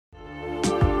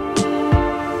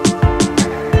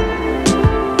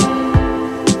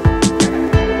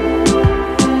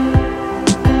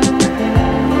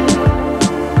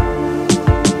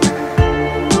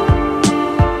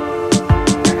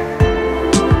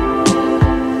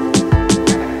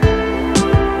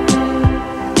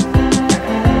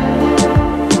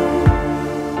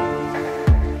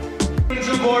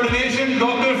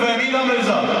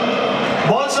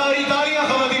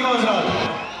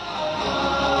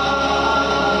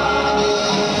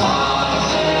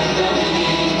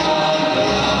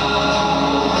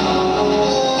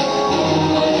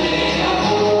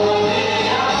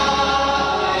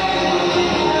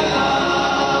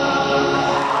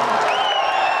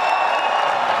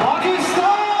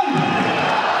पाकिस्तान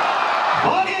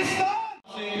पाकिस्तान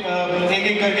एक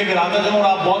एक करके गिराता जाऊं और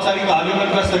आप बहुत सारी तालियों में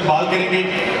उनका इस्तकबाल करेंगे।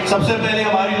 सबसे पहले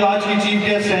हमारी जो आज की चीफ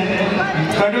गेस्ट हैं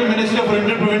federal minister for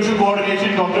inter provincial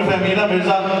coordination doctor Fahmida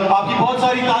Mirza. आपकी बहुत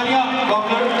सारी तालियां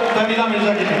डॉक्टर फहमीदा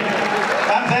मिर्जा के लिए।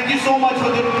 And thank you so much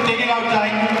for taking out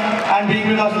time and being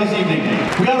with us this evening.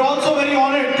 We are also very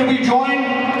honored to be joined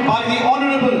by the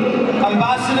Honorable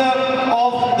Ambassador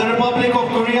of the Republic of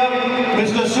Korea,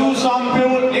 Mr. Soo Sang-pyo.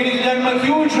 Ladies and gentlemen, a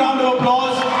huge round of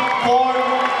applause for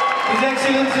His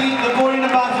Excellency, the Korean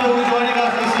Ambassador, who is joining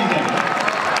us this evening.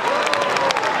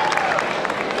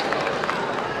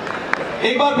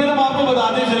 एक बार फिर हम आपको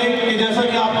बताते चले कि जैसा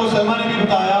कि आपको सलमा ने भी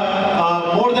बताया,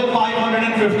 more than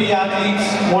 550 athletes,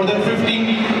 more than 15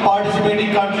 participating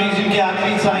countries जिनके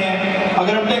athletes आए हैं।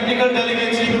 अगर हम technical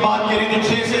delegates की भी बात करें तो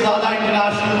 6 से ज़्यादा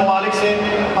international ममालिक से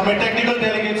हमें technical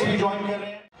delegates भी join कर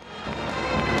रहे हैं।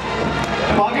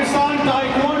 पाकिस्तान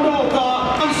ताइक्वांडो का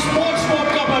स्पोर्ट्स कोर्ट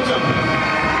का परचम,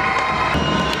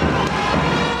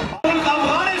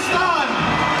 अफगानिस्तान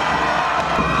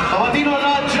ख़वातीन और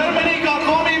जर्मनी का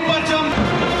कौमी परचम।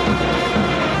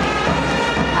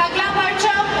 अगला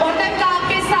परचम उड़न का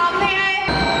आपके सामने है।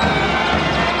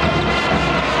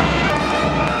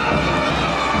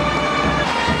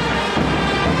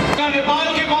 नेपाल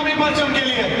के कौमी परचम के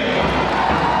लिए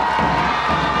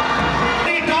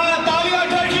तालियां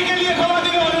टर्की के लिए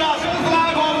ख़वातीन और national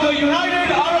flag of the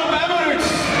United Arab Emirates.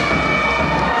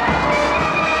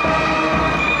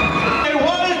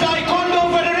 World taekwondo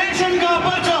federation का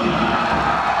परचम।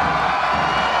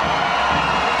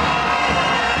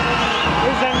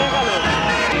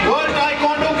 वर्ल्ड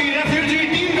ताइक्वांडो की रेफ्यूजी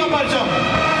टीम का परचम।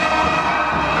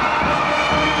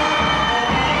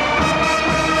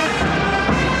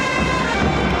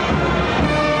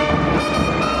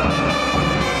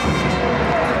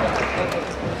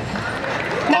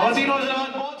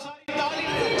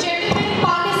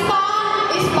 पाकिस्तान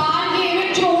इस बार ये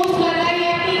इवेंट जो होस्ट कर रहा है ये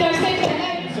अपनी तरफ से पहले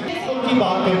की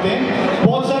बात करते हैं,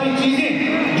 बहुत सारी चीजें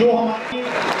जो हमारी।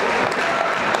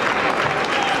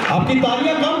 आपकी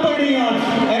तालियां कम पड़ रही हैं आज,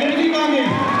 एनर्जी कहाँ गई?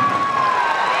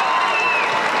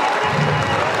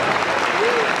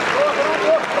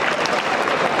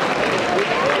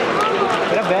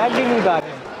 मेरा बैग भी नहीं उतार।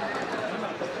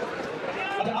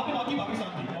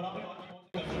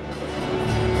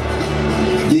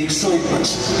 The excitement,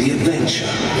 the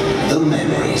adventure, the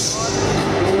memories.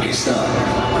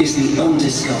 Pakistan is the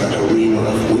undiscovered arena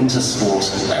of winter sport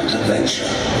and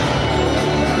adventure.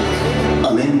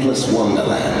 An endless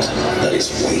wonderland that is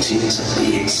waiting to be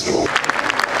explored.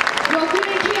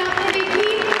 Documentary आपने देखी।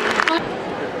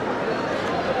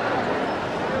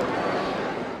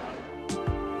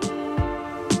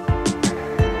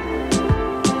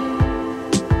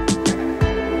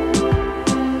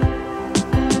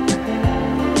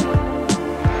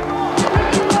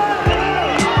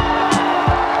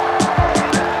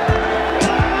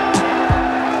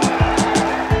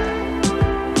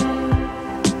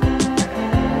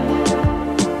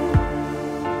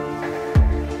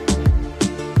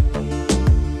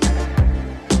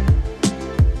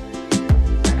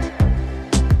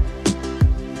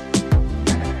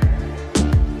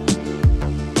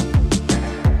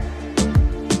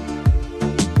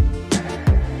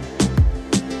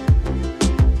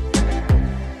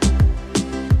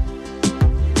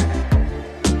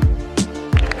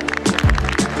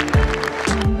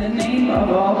 Of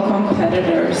all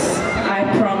competitors, I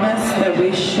promise that we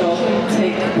shall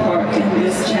take part in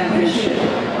this championship,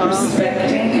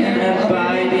 respecting and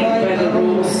abiding by the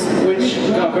rules which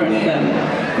govern them,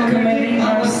 committing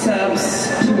ourselves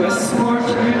to a sport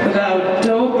without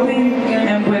doping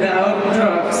and without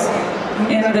drugs,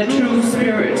 in the true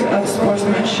spirit of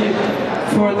sportsmanship,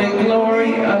 for the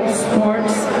glory of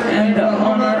sports and the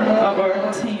honor of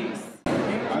our teams.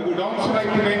 I would also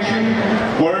like to mention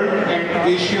World and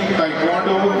Asian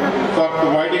Taekwondo for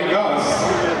providing us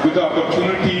with the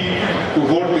opportunity to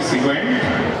hold this event.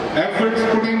 Efforts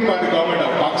put in by the government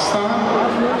of Pakistan,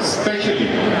 especially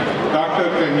Dr.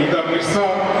 Fahmeeda Mirza,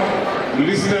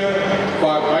 Minister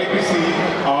for IBC,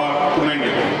 are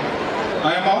commendable.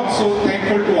 I am also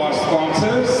thankful to our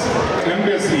sponsors,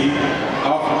 Embassy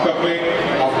of Republic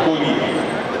of Korea.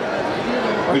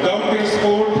 Without their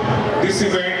support, this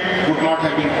event would not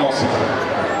have been possible.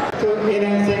 तो